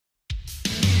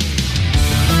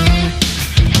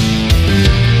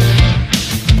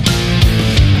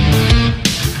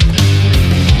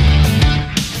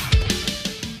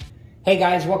Hey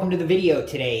guys, welcome to the video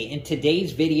today. In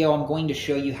today's video, I'm going to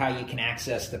show you how you can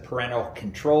access the parental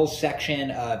controls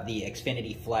section of the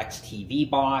Xfinity Flex TV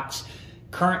box.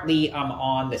 Currently, I'm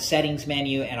on the settings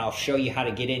menu and I'll show you how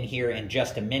to get in here in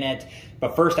just a minute.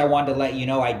 But first, I wanted to let you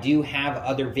know I do have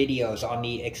other videos on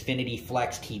the Xfinity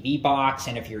Flex TV box.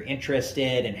 And if you're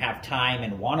interested and have time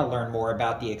and want to learn more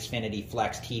about the Xfinity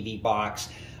Flex TV box,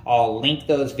 I'll link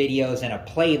those videos in a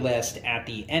playlist at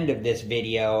the end of this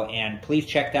video, and please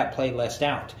check that playlist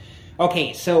out.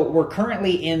 Okay, so we're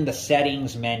currently in the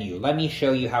settings menu. Let me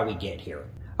show you how we get here.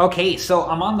 Okay, so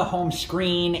I'm on the home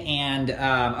screen, and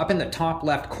up in the top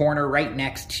left corner right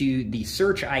next to the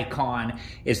search icon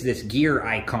is this gear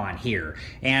icon here.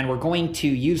 And we're going to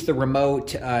use the remote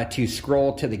to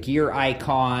scroll to the gear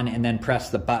icon and then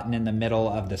press the button in the middle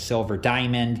of the silver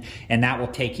diamond, and that will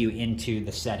take you into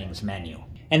the settings menu.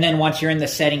 And then once you're in the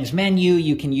settings menu,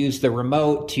 you can use the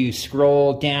remote to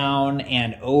scroll down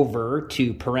and over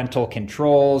to parental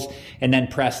controls and then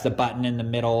press the button in the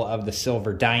middle of the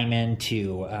silver diamond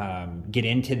to get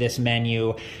into this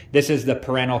menu. This is the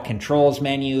parental controls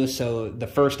menu. So the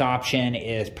first option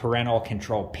is parental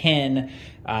control PIN.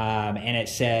 And it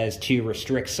says to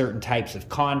restrict certain types of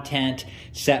content,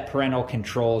 set parental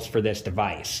controls for this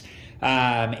device.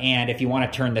 And if you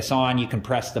want to turn this on, you can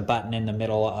press the button in the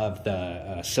middle of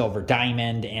the silver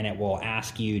diamond and it will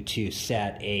ask you to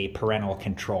set a parental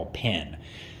control PIN.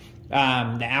 The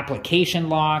application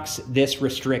locks, this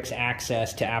restricts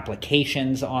access to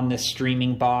applications on this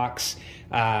streaming box.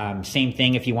 Same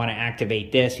thing, if you want to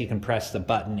activate this, you can press the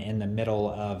button in the middle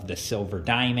of the silver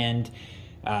diamond.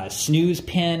 Snooze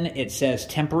pin, it says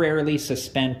temporarily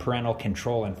suspend parental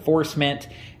control enforcement.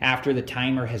 After the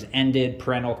timer has ended,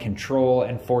 parental control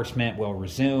enforcement will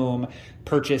resume.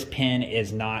 Purchase pin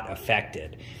is not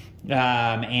affected.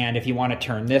 And if you want to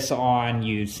turn this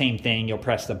on, same thing, you'll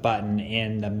press the button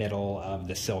in the middle of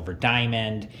the silver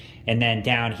diamond. And then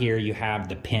down here you have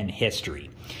the pin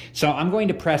history. So I'm going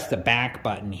to press the back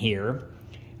button here.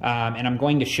 And I'm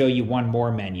going to show you one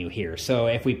more menu here. So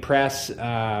if we press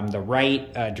the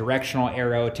right directional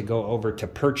arrow to go over to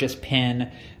purchase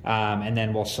pin, and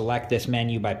then we'll select this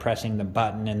menu by pressing the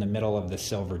button in the middle of the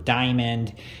silver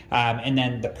diamond. And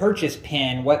then the purchase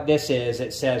pin, what this is,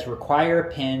 it says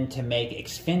require pin to make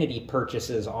Xfinity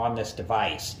purchases on this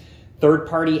device.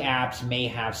 Third-party apps may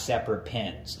have separate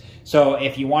pins. So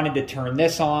if you wanted to turn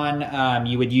this on,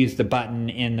 you would use the button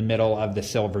in the middle of the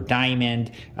silver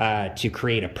diamond to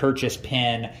create a purchase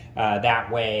pin.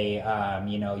 That way,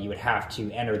 you would have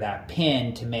to enter that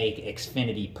pin to make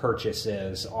Xfinity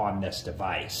purchases on this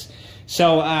device.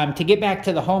 So to get back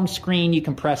to the home screen, you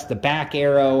can press the back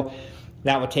arrow.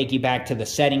 That will take you back to the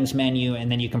settings menu,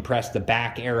 and then you can press the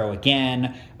back arrow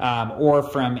again, or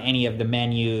from any of the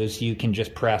menus, you can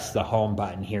just press the home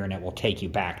button here and it will take you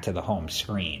back to the home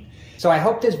screen. So I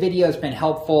hope this video has been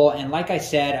helpful, and like I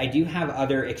said, I do have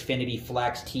other Xfinity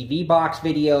Flex TV box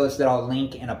videos that I'll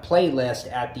link in a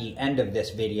playlist at the end of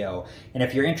this video. And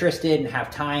if you're interested and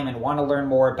have time and want to learn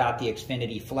more about the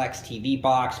Xfinity Flex TV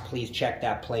box, please check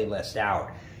that playlist out.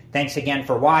 Thanks again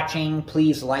for watching.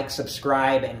 Please like,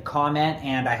 subscribe, and comment,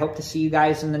 and I hope to see you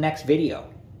guys in the next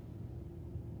video.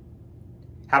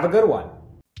 Have a good one.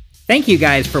 Thank you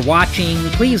guys for watching.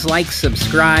 Please like,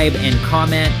 subscribe, and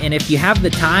comment, and if you have the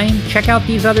time, check out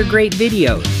these other great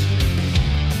videos.